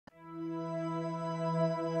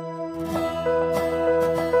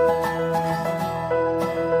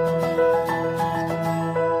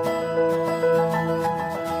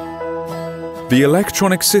The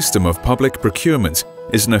electronic system of public procurement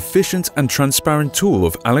is an efficient and transparent tool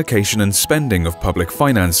of allocation and spending of public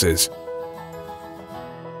finances.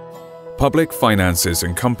 Public finances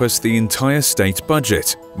encompass the entire state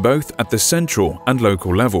budget, both at the central and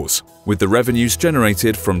local levels, with the revenues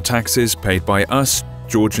generated from taxes paid by us,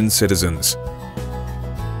 Georgian citizens.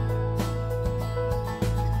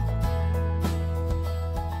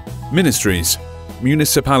 Ministries,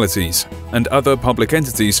 municipalities, and other public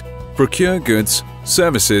entities procure goods,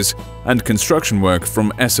 services, and construction work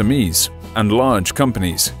from SMEs and large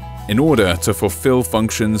companies in order to fulfill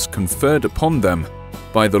functions conferred upon them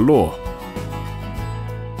by the law.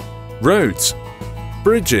 Roads,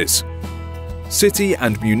 bridges, city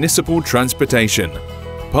and municipal transportation,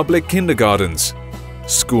 public kindergartens,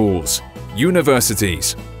 schools,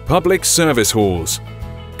 universities, public service halls,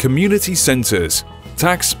 community centres,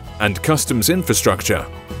 tax and customs infrastructure.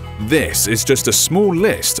 This is just a small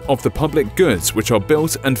list of the public goods which are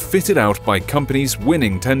built and fitted out by companies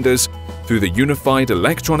winning tenders through the unified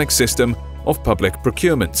electronic system of public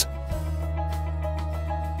procurement.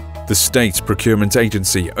 The State Procurement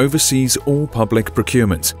Agency oversees all public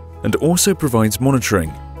procurement and also provides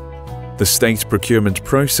monitoring. The state procurement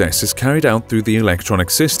process is carried out through the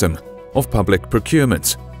electronic system of public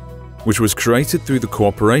procurement, which was created through the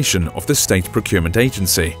cooperation of the State Procurement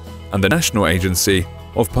Agency and the National Agency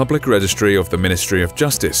of Public Registry of the Ministry of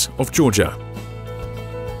Justice of Georgia.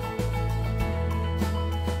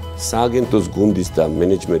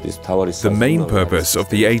 The main purpose of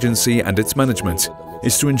the agency and its management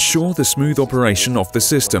is to ensure the smooth operation of the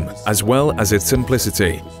system as well as its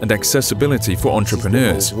simplicity and accessibility for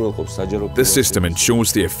entrepreneurs. The system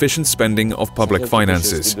ensures the efficient spending of public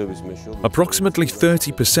finances. Approximately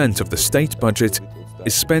 30% of the state budget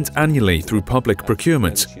is spent annually through public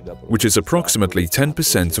procurement, which is approximately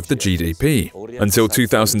 10% of the GDP. Until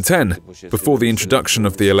 2010, before the introduction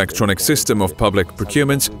of the electronic system of public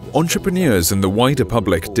procurement, entrepreneurs and the wider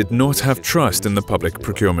public did not have trust in the public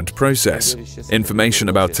procurement process. Information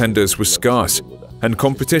about tenders was scarce, and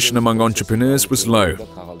competition among entrepreneurs was low.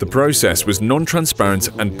 The process was non-transparent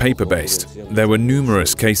and paper-based. There were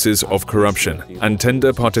numerous cases of corruption, and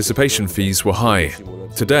tender participation fees were high.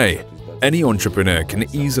 Today, any entrepreneur can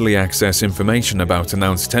easily access information about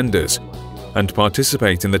announced tenders and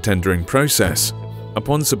participate in the tendering process.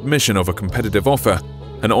 Upon submission of a competitive offer,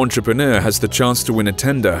 an entrepreneur has the chance to win a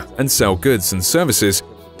tender and sell goods and services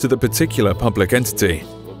to the particular public entity.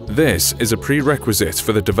 This is a prerequisite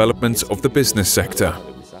for the development of the business sector,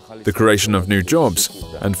 the creation of new jobs,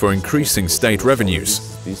 and for increasing state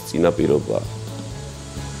revenues.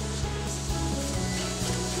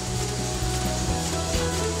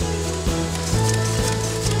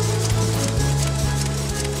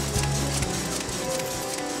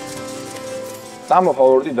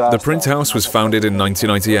 The print house was founded in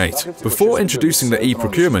 1998. Before introducing the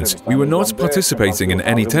e-procurement, we were not participating in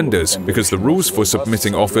any tenders because the rules for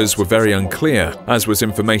submitting offers were very unclear, as was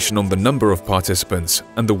information on the number of participants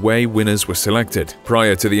and the way winners were selected.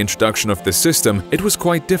 Prior to the introduction of this system, it was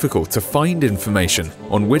quite difficult to find information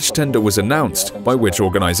on which tender was announced by which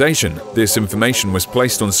organization. This information was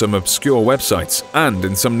placed on some obscure websites and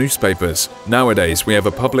in some newspapers. Nowadays, we have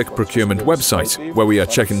a public procurement website where we are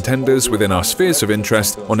checking tenders within our spheres of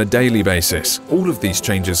interest on a daily basis. All of these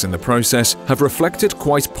changes in the process have reflected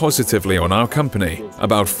quite positively on our company.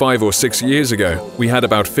 About 5 or 6 years ago, we had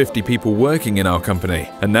about 50 people working in our company,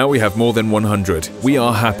 and now we have more than 100. We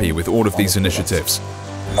are happy with all of these initiatives.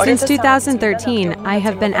 Since 2013, I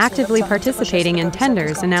have been actively participating in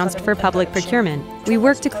tenders announced for public procurement. We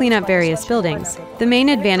work to clean up various buildings. The main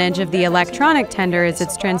advantage of the electronic tender is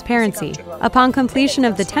its transparency. Upon completion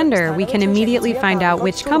of the tender, we can immediately find out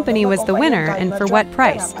which company was the winner and for what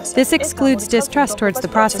price. This excludes distrust towards the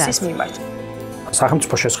process.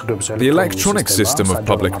 The electronic system of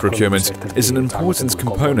public procurement is an important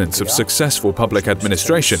component of successful public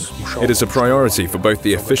administration. It is a priority for both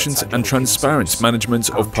the efficient and transparent management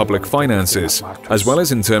of public finances, as well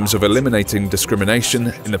as in terms of eliminating discrimination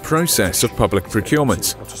in the process of public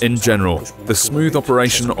procurement. In general, the smooth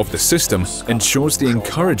operation of the system ensures the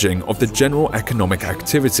encouraging of the general economic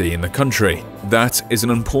activity in the country. That is an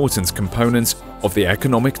important component of the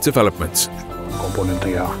economic development.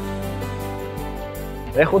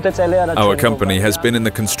 Our company has been in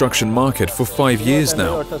the construction market for 5 years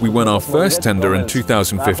now. We won our first tender in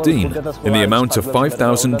 2015 in the amount of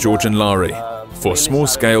 5,000 Georgian lari for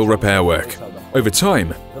small-scale repair work. Over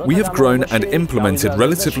time, we have grown and implemented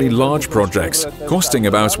relatively large projects, costing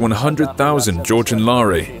about 100,000 Georgian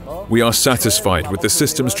lari. We are satisfied with the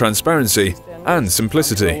system's transparency and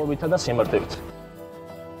simplicity.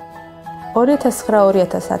 When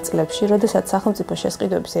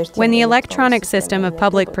the electronic system of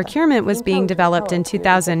public procurement was being developed in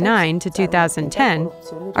 2009 to 2010,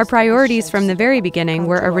 our priorities from the very beginning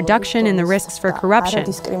were a reduction in the risks for corruption,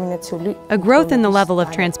 a growth in the level of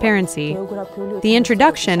transparency, the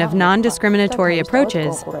introduction of non-discriminatory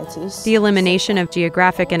approaches, the elimination of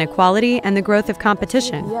geographic inequality, and the growth of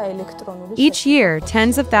competition. Each year,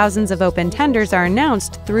 tens of thousands of open tenders are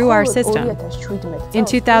announced through our system. In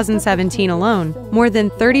 2017 alone, more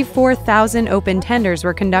than 34,000 open tenders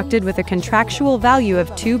were conducted with a contractual value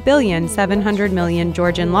of 2,700 million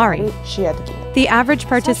Georgian lari. The average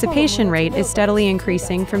participation rate is steadily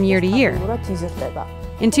increasing from year to year.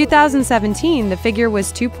 In 2017, the figure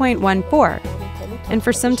was 2.14, and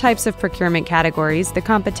for some types of procurement categories, the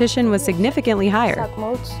competition was significantly higher.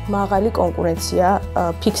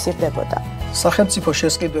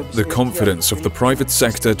 The confidence of the private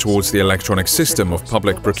sector towards the electronic system of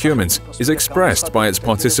public procurement is expressed by its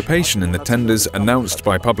participation in the tenders announced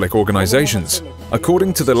by public organizations.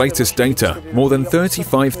 According to the latest data, more than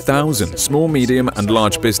 35,000 small, medium and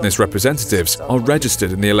large business representatives are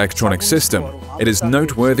registered in the electronic system. It is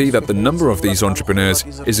noteworthy that the number of these entrepreneurs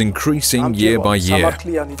is increasing year by year.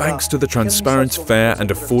 Thanks to the transparent, fair and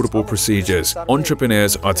affordable procedures,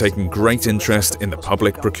 entrepreneurs are taking great interest in the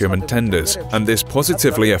public procurement tenders, and this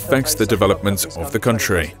positively affects the development of the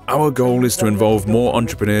country. Our goal is to involve more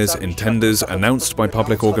entrepreneurs in tenders announced by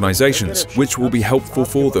public organizations, which will be helpful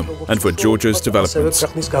for them and for Georgia's development.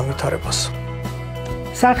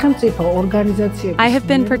 I have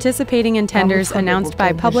been participating in tenders announced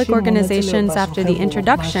by public organizations after the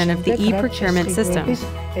introduction of the e-procurement system.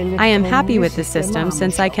 I am happy with the system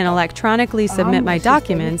since I can electronically submit my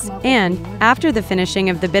documents, and after the finishing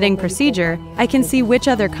of the bidding procedure, I can see which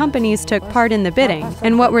other companies took part in the bidding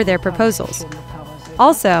and what were their proposals.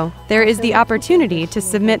 Also, there is the opportunity to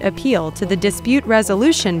submit appeal to the Dispute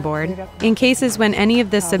Resolution Board in cases when any of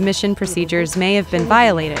the submission procedures may have been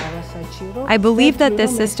violated. I believe that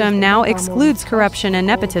this system now excludes corruption and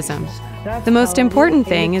nepotism. The most important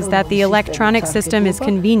thing is that the electronic system is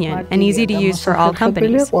convenient and easy to use for all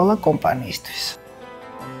companies.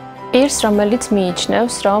 Any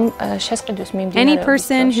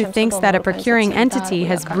person who thinks that a procuring entity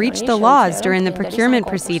has breached the laws during the procurement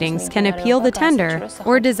proceedings can appeal the tender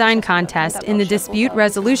or design contest in the Dispute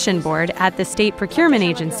Resolution Board at the State Procurement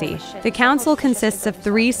Agency. The council consists of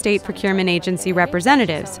 3 State Procurement Agency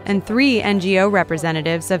representatives and 3 NGO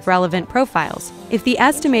representatives of relevant profiles. If the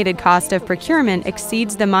estimated cost of procurement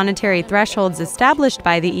exceeds the monetary thresholds established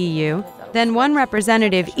by the EU, then 1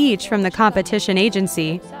 representative each from the Competition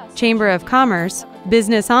Agency, Chamber of Commerce,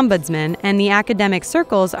 Business Ombudsman, and the academic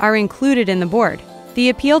circles are included in the board. The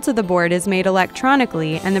appeal to the board is made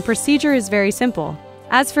electronically, and the procedure is very simple.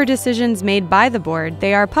 As for decisions made by the board,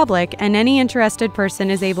 they are public and any interested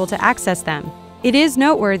person is able to access them. It is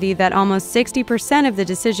noteworthy that almost 60% of the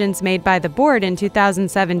decisions made by the board in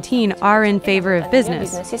 2017 are in favor of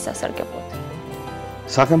business.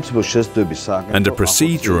 And a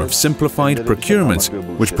procedure of simplified procurement,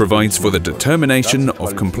 which provides for the determination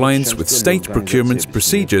of compliance with state procurement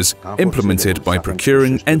procedures implemented by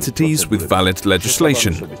procuring entities with valid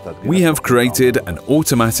legislation. We have created an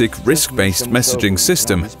automatic risk-based messaging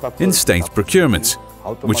system in state procurement,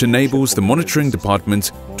 which enables the monitoring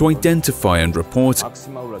department to identify and report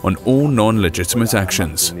on all non-legitimate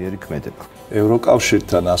actions. Within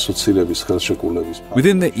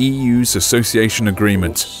the EU's association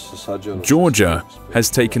agreement, Georgia has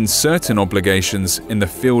taken certain obligations in the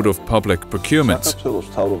field of public procurement.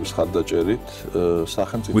 With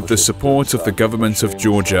the support of the government of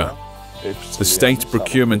Georgia, the State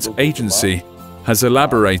Procurement Agency has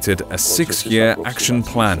elaborated a 6-year action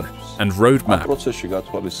plan and roadmap,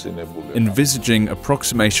 envisaging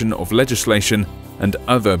approximation of legislation and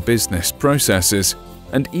other business processes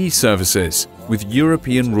and e-services with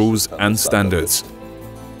European rules and standards.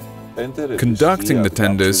 Conducting the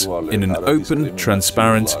tenders in an open,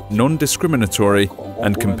 transparent, non-discriminatory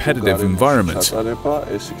and competitive environment.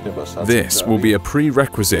 This will be a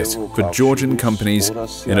prerequisite for Georgian companies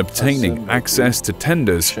in obtaining access to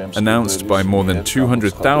tenders announced by more than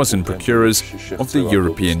 200,000 procurers of the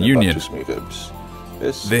European Union.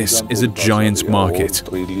 This is a giant market,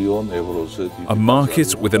 a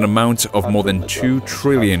market with an amount of more than 2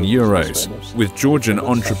 trillion euros, with Georgian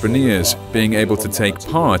entrepreneurs being able to take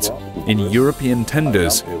part in European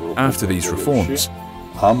tenders after these reforms.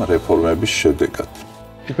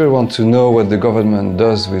 People want to know what the government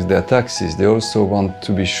does with their taxes. They also want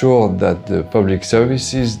to be sure that the public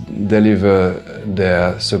services deliver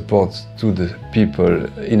their support to the people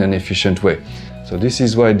in an efficient way. So this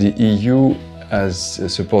is why the EU has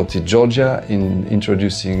supported Georgia in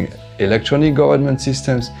introducing electronic government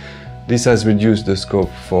systems. This has reduced the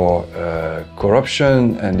scope for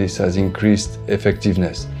corruption, and this has increased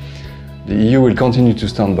effectiveness. The EU will continue to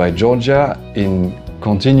stand by Georgia in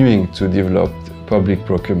continuing to develop public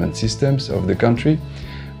procurement systems of the country,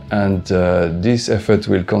 and this effort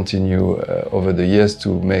will continue over the years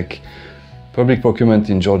to make public procurement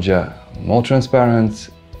in Georgia more transparent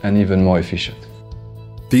and even more efficient.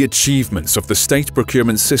 The achievements of the state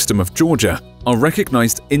procurement system of Georgia are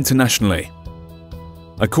recognized internationally.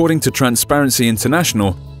 According to Transparency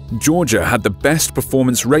International, Georgia had the best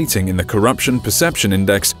performance rating in the Corruption Perception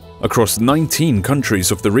Index across 19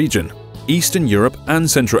 countries of the region, Eastern Europe and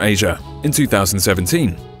Central Asia, in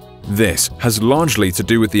 2017. This has largely to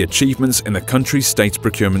do with the achievements in the country's state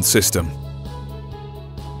procurement system.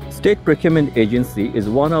 State Procurement Agency is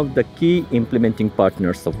one of the key implementing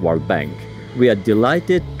partners of World Bank. We are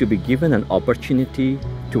delighted to be given an opportunity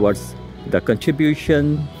towards the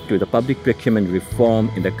contribution to the public procurement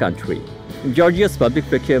reform in the country. Georgia's public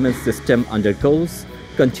procurement system undergoes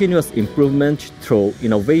continuous improvement through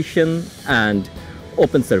innovation and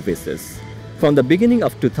open services. From the beginning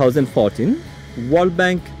of 2014, World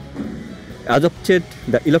Bank adopted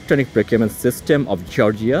the electronic procurement system of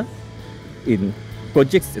Georgia in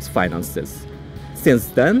projects its finances. Since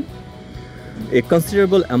then, a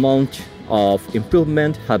considerable amount of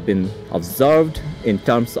improvement have been observed in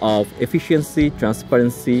terms of efficiency,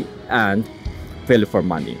 transparency, and value for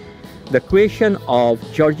money. The creation of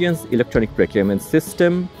Georgia's electronic procurement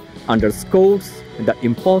system underscores the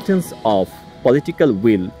importance of political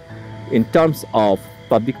will in terms of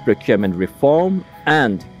public procurement reform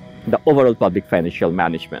and the overall public financial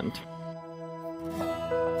management.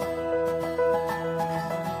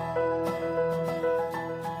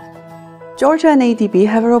 Georgia and ADB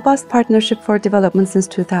have a robust partnership for development since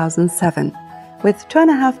 2007, with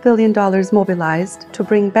 $2.5 billion mobilized to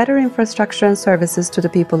bring better infrastructure and services to the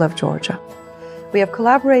people of Georgia. We have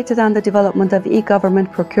collaborated on the development of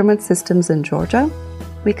e-government procurement systems in Georgia.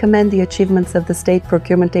 We commend the achievements of the State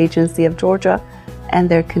Procurement Agency of Georgia and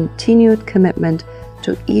their continued commitment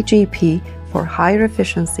to EGP for higher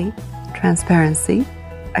efficiency, transparency,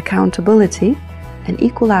 accountability, and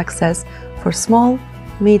equal access for small,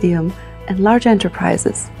 medium, and large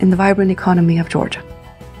enterprises in the vibrant economy of Georgia.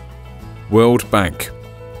 World Bank,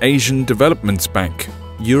 Asian Development Bank,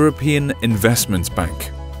 European Investment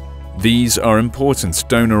Bank. These are important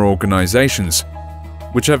donor organizations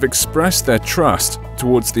which have expressed their trust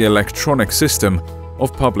towards the electronic system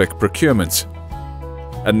of public procurement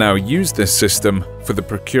and now use this system for the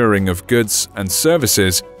procuring of goods and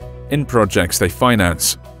services in projects they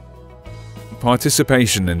finance.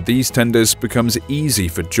 Participation in these tenders becomes easy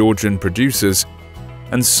for Georgian producers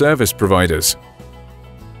and service providers.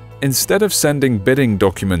 Instead of sending bidding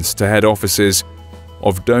documents to head offices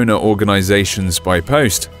of donor organizations by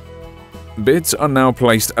post, bids are now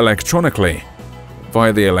placed electronically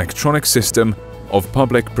via the electronic system of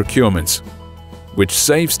public procurement, which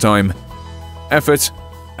saves time, effort,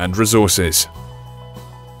 and resources.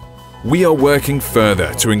 We are working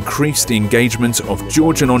further to increase the engagement of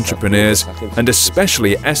Georgian entrepreneurs and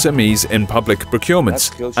especially SMEs in public procurement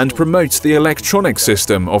and promote the electronic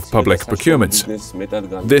system of public procurement.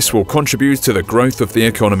 This will contribute to the growth of the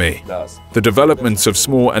economy, the development of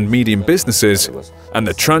small and medium businesses, and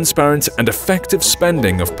the transparent and effective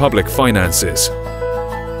spending of public finances.